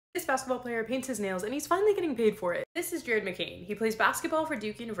This basketball player paints his nails and he's finally getting paid for it. This is Jared McCain. He plays basketball for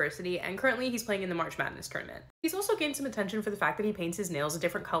Duke University and currently he's playing in the March Madness tournament. He's also gained some attention for the fact that he paints his nails a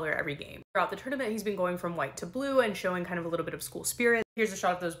different color every game. Throughout the tournament, he's been going from white to blue and showing kind of a little bit of school spirit. Here's a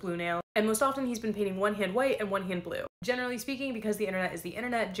shot of those blue nails. And most often he's been painting one hand white and one hand blue. Generally speaking, because the internet is the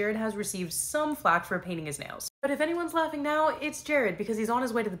internet, Jared has received some flack for painting his nails. But if anyone's laughing now, it's Jared because he's on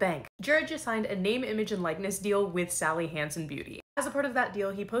his way to the bank. Jared just signed a name, image, and likeness deal with Sally Hansen Beauty. As a part of that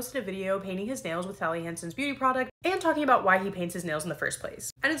deal, he posted a video painting his nails with Sally Hansen's beauty product and talking about why he paints his nails in the first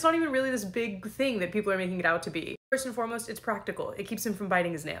place. And it's not even really this big thing that people are making it out to be. First and foremost, it's practical. It keeps him from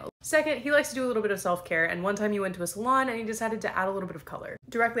biting his nails. Second, he likes to do a little bit of self-care, and one time he went to a salon and he decided to add a little bit of color.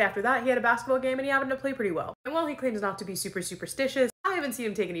 Directly after that, he had a basketball game and he happened to play pretty well. And while he claims not to be super superstitious, I haven't seen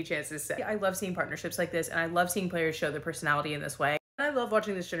him take any chances. I love seeing partnerships like this, and I love seeing players show their personality in this way. And I love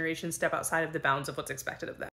watching this generation step outside of the bounds of what's expected of them.